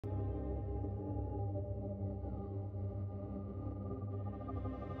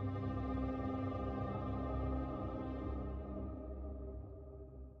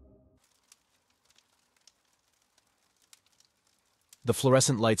The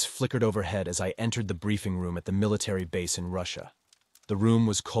fluorescent lights flickered overhead as I entered the briefing room at the military base in Russia. The room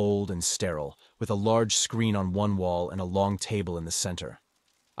was cold and sterile, with a large screen on one wall and a long table in the center.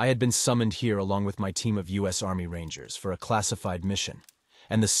 I had been summoned here along with my team of U.S. Army Rangers for a classified mission,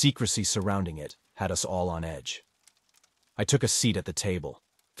 and the secrecy surrounding it had us all on edge. I took a seat at the table,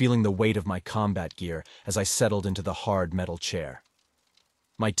 feeling the weight of my combat gear as I settled into the hard metal chair.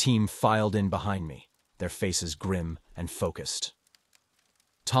 My team filed in behind me, their faces grim and focused.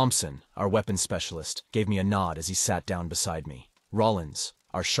 Thompson, our weapons specialist, gave me a nod as he sat down beside me. Rollins,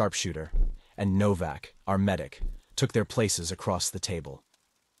 our sharpshooter, and Novak, our medic, took their places across the table.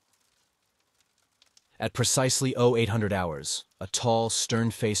 At precisely 0800 hours, a tall,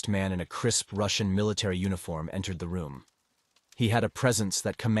 stern-faced man in a crisp Russian military uniform entered the room. He had a presence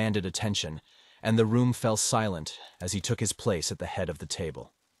that commanded attention, and the room fell silent as he took his place at the head of the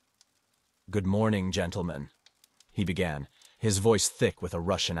table. "Good morning, gentlemen," he began, his voice thick with a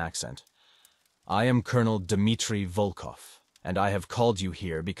Russian accent. "I am Colonel Dmitry Volkov, and I have called you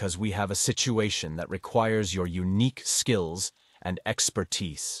here because we have a situation that requires your unique skills and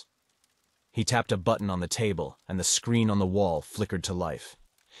expertise." He tapped a button on the table, and the screen on the wall flickered to life.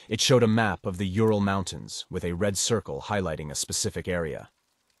 It showed a map of the Ural Mountains, with a red circle highlighting a specific area.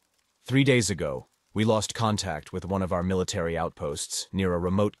 3 days ago, we lost contact with one of our military outposts near a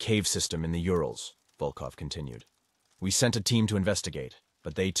remote cave system in the Urals, Volkov continued. We sent a team to investigate,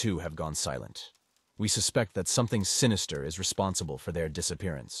 but they too have gone silent. We suspect that something sinister is responsible for their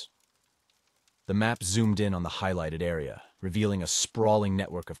disappearance. The map zoomed in on the highlighted area, revealing a sprawling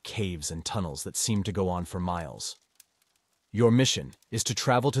network of caves and tunnels that seemed to go on for miles. "Your mission is to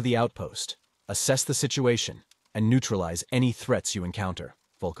travel to the outpost, assess the situation, and neutralize any threats you encounter,"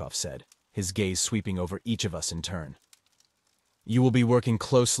 Volkov said, his gaze sweeping over each of us in turn. "You will be working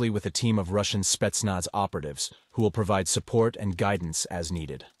closely with a team of Russian Spetsnaz operatives who will provide support and guidance as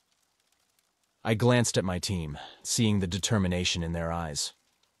needed." I glanced at my team, seeing the determination in their eyes.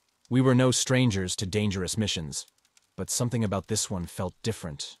 We were no strangers to dangerous missions, but something about this one felt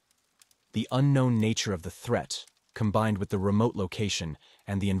different. The unknown nature of the threat, combined with the remote location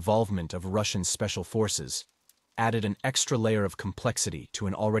and the involvement of Russian special forces, added an extra layer of complexity to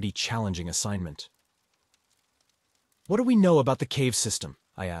an already challenging assignment. "What do we know about the cave system?"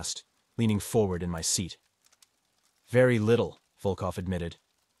 I asked, leaning forward in my seat. "Very little," Volkov admitted.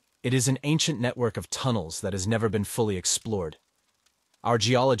 "It is an ancient network of tunnels that has never been fully explored. Our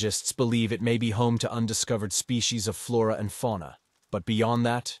geologists believe it may be home to undiscovered species of flora and fauna, but beyond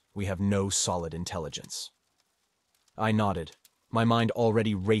that, we have no solid intelligence." I nodded, my mind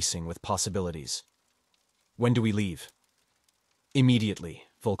already racing with possibilities. "When do we leave?" "Immediately,"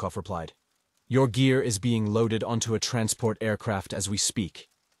 Volkov replied. "Your gear is being loaded onto a transport aircraft as we speak.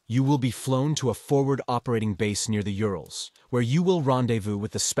 You will be flown to a forward operating base near the Urals, where you will rendezvous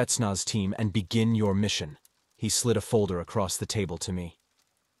with the Spetsnaz team and begin your mission." He slid a folder across the table to me.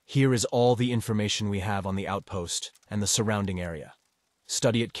 "Here is all the information we have on the outpost and the surrounding area.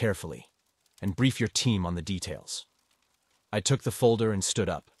 Study it carefully, and brief your team on the details." I took the folder and stood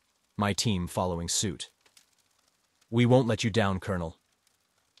up, my team following suit. "We won't let you down, Colonel."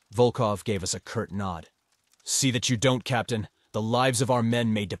 Volkov gave us a curt nod. "See that you don't, Captain. The lives of our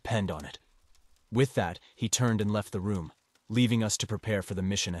men may depend on it." With that, he turned and left the room, leaving us to prepare for the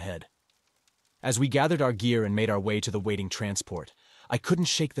mission ahead. As we gathered our gear and made our way to the waiting transport, I couldn't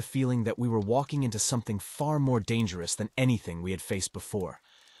shake the feeling that we were walking into something far more dangerous than anything we had faced before.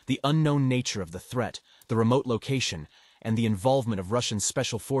 The unknown nature of the threat, the remote location, and the involvement of Russian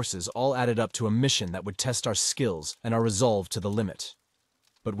special forces all added up to a mission that would test our skills and our resolve to the limit.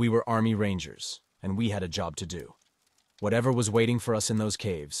 But we were Army Rangers, and we had a job to do. Whatever was waiting for us in those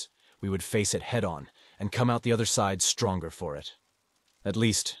caves, we would face it head-on and come out the other side stronger for it. At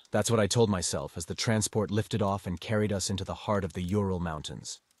least, that's what I told myself as the transport lifted off and carried us into the heart of the Ural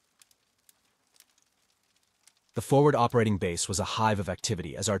Mountains. The forward operating base was a hive of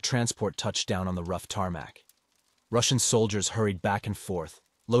activity as our transport touched down on the rough tarmac. Russian soldiers hurried back and forth,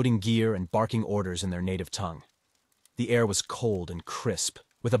 loading gear and barking orders in their native tongue. The air was cold and crisp,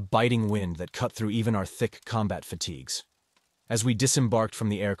 with a biting wind that cut through even our thick combat fatigues. As we disembarked from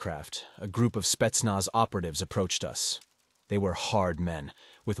the aircraft, a group of Spetsnaz operatives approached us. They were hard men,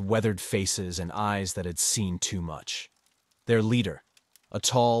 with weathered faces and eyes that had seen too much. Their leader, a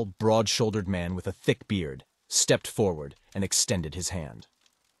tall, broad-shouldered man with a thick beard, stepped forward and extended his hand.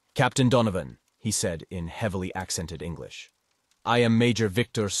 "Captain Donovan," he said in heavily accented English, "I am Major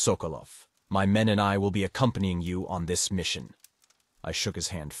Viktor Sokolov. My men and I will be accompanying you on this mission." I shook his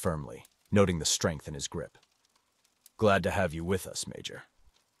hand firmly, noting the strength in his grip. "Glad to have you with us, Major.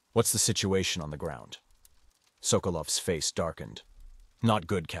 What's the situation on the ground?" Sokolov's face darkened. Not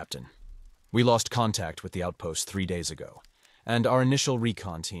good, Captain. We lost contact with the outpost 3 days ago, and our initial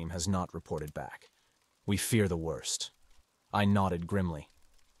recon team has not reported back. We fear the worst. I nodded grimly.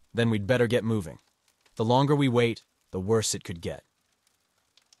 Then we'd better get moving. The longer we wait, the worse it could get.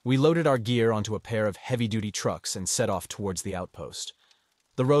 We loaded our gear onto a pair of heavy-duty trucks and set off towards the outpost.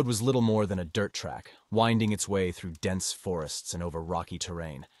 The road was little more than a dirt track, winding its way through dense forests and over rocky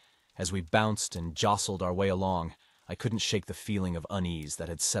terrain. As we bounced and jostled our way along, I couldn't shake the feeling of unease that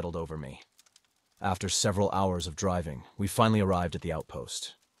had settled over me. After several hours of driving, we finally arrived at the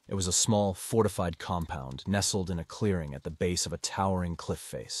outpost. It was a small, fortified compound nestled in a clearing at the base of a towering cliff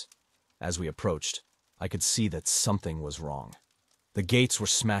face. As we approached, I could see that something was wrong. The gates were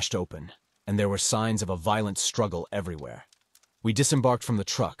smashed open, and there were signs of a violent struggle everywhere. We disembarked from the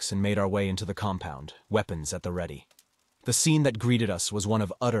trucks and made our way into the compound, weapons at the ready. The scene that greeted us was one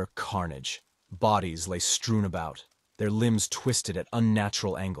of utter carnage. Bodies lay strewn about, their limbs twisted at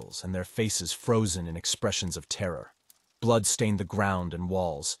unnatural angles and their faces frozen in expressions of terror. Blood stained the ground and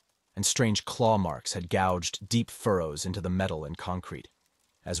walls, and strange claw marks had gouged deep furrows into the metal and concrete.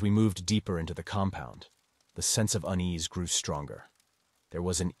 As we moved deeper into the compound, the sense of unease grew stronger. There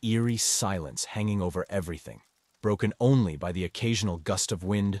was an eerie silence hanging over everything, broken only by the occasional gust of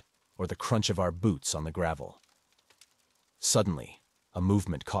wind or the crunch of our boots on the gravel. Suddenly, a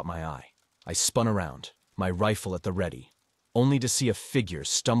movement caught my eye. I spun around, my rifle at the ready, only to see a figure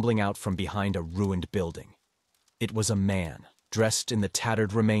stumbling out from behind a ruined building. It was a man, dressed in the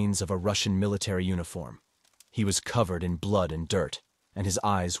tattered remains of a Russian military uniform. He was covered in blood and dirt, and his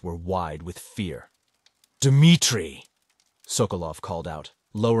eyes were wide with fear. "Dmitri!" Sokolov called out,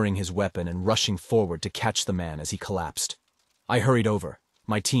 lowering his weapon and rushing forward to catch the man as he collapsed. I hurried over,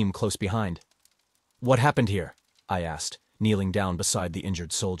 my team close behind. "What happened here?" I asked, kneeling down beside the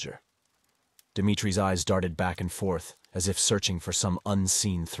injured soldier. Dmitri's eyes darted back and forth, as if searching for some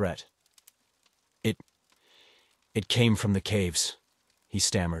unseen threat. It came from the caves," he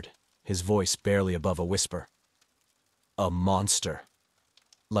stammered, his voice barely above a whisper. "A monster.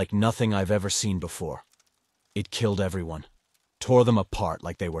 Like nothing I've ever seen before. It killed everyone, tore them apart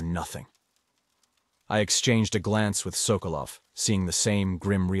like they were nothing." I exchanged a glance with Sokolov, seeing the same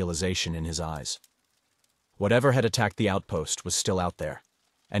grim realization in his eyes. Whatever had attacked the outpost was still out there,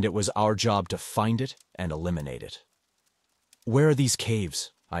 and it was our job to find it and eliminate it. "Where are these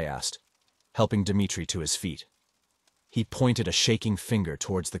caves?" I asked, helping Dmitri to his feet. He pointed a shaking finger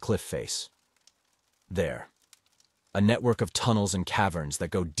towards the cliff face. "There. A network of tunnels and caverns that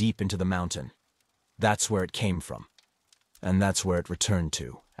go deep into the mountain. That's where it came from. And that's where it returned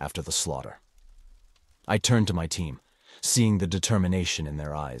to after the slaughter." I turned to my team, seeing the determination in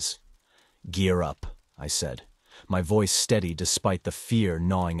their eyes. "Gear up," I said, my voice steady despite the fear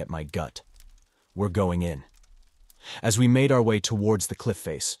gnawing at my gut. "We're going in." As we made our way towards the cliff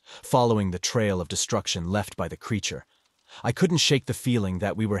face, following the trail of destruction left by the creature, I couldn't shake the feeling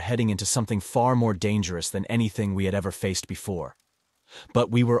that we were heading into something far more dangerous than anything we had ever faced before.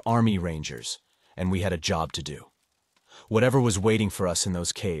 But we were Army Rangers, and we had a job to do. Whatever was waiting for us in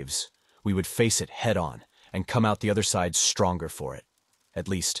those caves, we would face it head-on and come out the other side stronger for it. At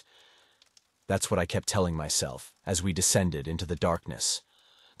least, that's what I kept telling myself as we descended into the darkness,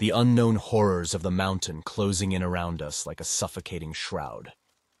 the unknown horrors of the mountain closing in around us like a suffocating shroud.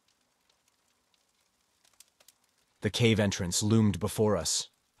 The cave entrance loomed before us,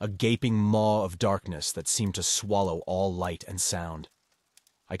 a gaping maw of darkness that seemed to swallow all light and sound.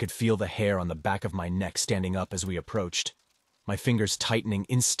 I could feel the hair on the back of my neck standing up as we approached, my fingers tightening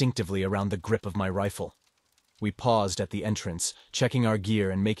instinctively around the grip of my rifle. We paused at the entrance, checking our gear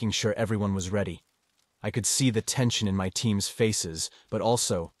and making sure everyone was ready. I could see the tension in my team's faces, but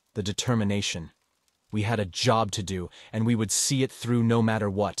also the determination. We had a job to do, and we would see it through no matter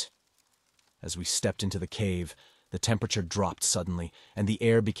what. As we stepped into the cave, the temperature dropped suddenly, and the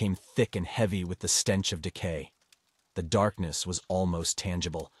air became thick and heavy with the stench of decay. The darkness was almost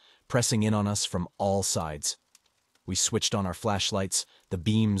tangible, pressing in on us from all sides. We switched on our flashlights, the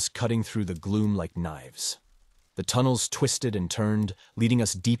beams cutting through the gloom like knives. The tunnels twisted and turned, leading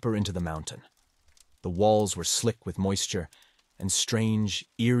us deeper into the mountain. The walls were slick with moisture, and strange,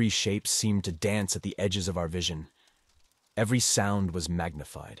 eerie shapes seemed to dance at the edges of our vision. Every sound was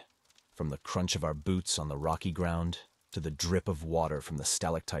magnified, from the crunch of our boots on the rocky ground to the drip of water from the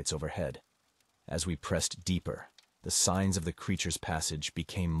stalactites overhead. As we pressed deeper, the signs of the creature's passage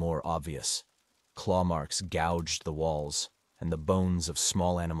became more obvious. Claw marks gouged the walls, and the bones of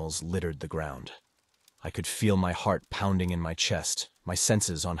small animals littered the ground. I could feel my heart pounding in my chest, my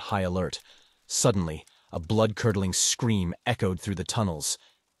senses on high alert. Suddenly, a blood-curdling scream echoed through the tunnels.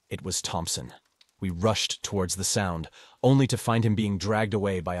 It was Thompson. We rushed towards the sound, only to find him being dragged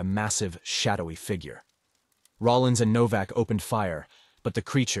away by a massive, shadowy figure. Rollins and Novak opened fire, but the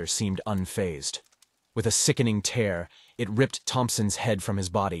creature seemed unfazed. With a sickening tear, it ripped Thompson's head from his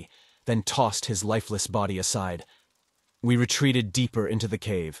body, then tossed his lifeless body aside. We retreated deeper into the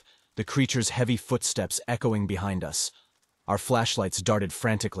cave, the creature's heavy footsteps echoing behind us. Our flashlights darted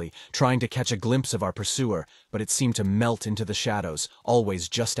frantically, trying to catch a glimpse of our pursuer, but it seemed to melt into the shadows, always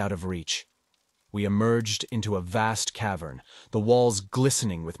just out of reach. We emerged into a vast cavern, the walls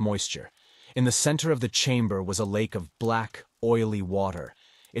glistening with moisture. In the center of the chamber was a lake of black, oily water,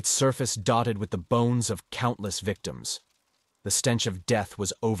 its surface dotted with the bones of countless victims. The stench of death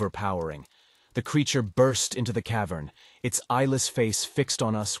was overpowering. The creature burst into the cavern, its eyeless face fixed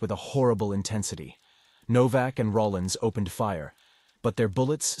on us with a horrible intensity. Novak and Rollins opened fire, but their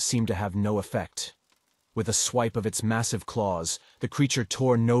bullets seemed to have no effect. With a swipe of its massive claws, the creature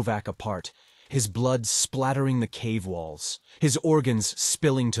tore Novak apart, his blood splattering the cave walls, his organs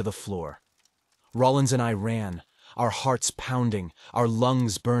spilling to the floor. Rollins and I ran, our hearts pounding, our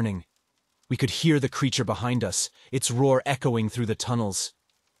lungs burning. We could hear the creature behind us, its roar echoing through the tunnels.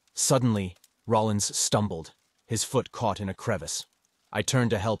 Suddenly, Rollins stumbled, his foot caught in a crevice. I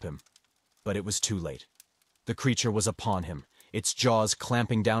turned to help him, but it was too late. The creature was upon him, its jaws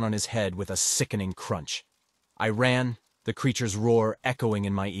clamping down on his head with a sickening crunch. I ran, the creature's roar echoing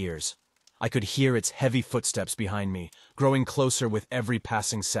in my ears. I could hear its heavy footsteps behind me, growing closer with every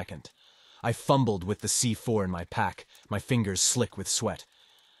passing second. I fumbled with the C4 in my pack, my fingers slick with sweat.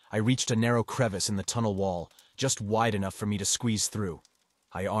 I reached a narrow crevice in the tunnel wall, just wide enough for me to squeeze through.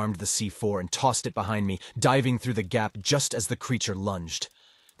 I armed the C4 and tossed it behind me, diving through the gap just as the creature lunged.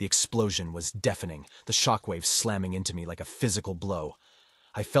 The explosion was deafening, the shockwaves slamming into me like a physical blow.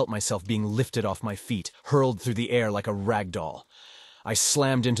 I felt myself being lifted off my feet, hurled through the air like a rag doll. I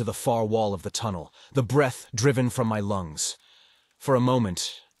slammed into the far wall of the tunnel, the breath driven from my lungs. For a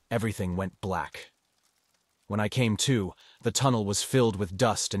moment, everything went black. When I came to, the tunnel was filled with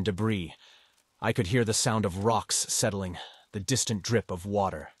dust and debris. I could hear the sound of rocks settling, the distant drip of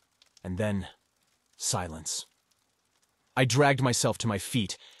water, and then silence. I dragged myself to my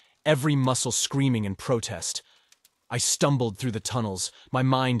feet, every muscle screaming in protest. I stumbled through the tunnels, my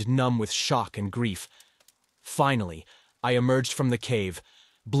mind numb with shock and grief. Finally, I emerged from the cave,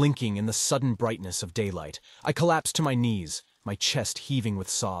 blinking in the sudden brightness of daylight. I collapsed to my knees, my chest heaving with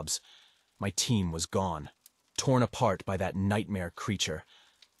sobs. My team was gone, torn apart by that nightmare creature.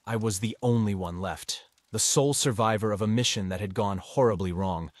 I was the only one left, the sole survivor of a mission that had gone horribly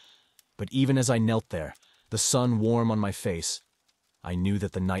wrong. But even as I knelt there, the sun warm on my face, I knew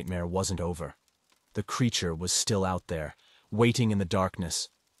that the nightmare wasn't over. The creature was still out there, waiting in the darkness,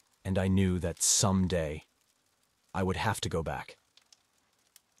 and I knew that someday I would have to go back.